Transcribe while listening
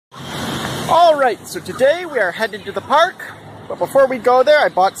Alright, so today we are headed to the park, but before we go there I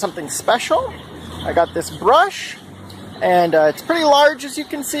bought something special. I got this brush, and it's pretty large as you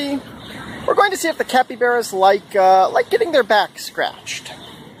can see. We're going to see if the capybaras like getting their back scratched.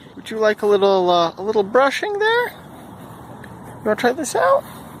 Would you like a little brushing there? You want to try this out?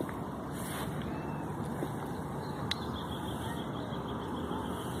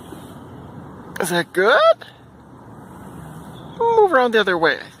 Is that good? Move around the other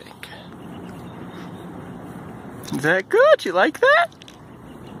way, I think. Is that good? You like that?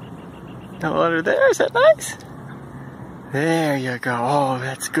 No under there? Is that nice? There you go. Oh,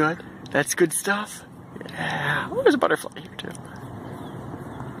 that's good. That's good stuff. Yeah. Oh, there's a butterfly here too.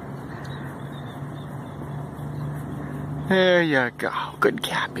 There you go. Good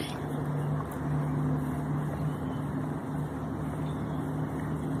Cappy.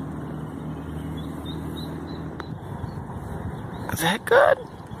 Is that good?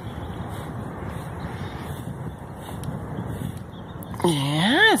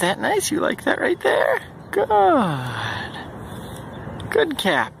 Yeah, is that nice? You like that right there? Good. Good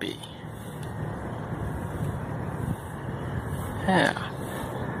Cappy. Yeah.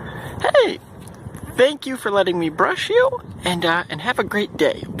 Hey, thank you for letting me brush you, and have a great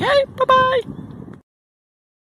day, okay? Bye-bye.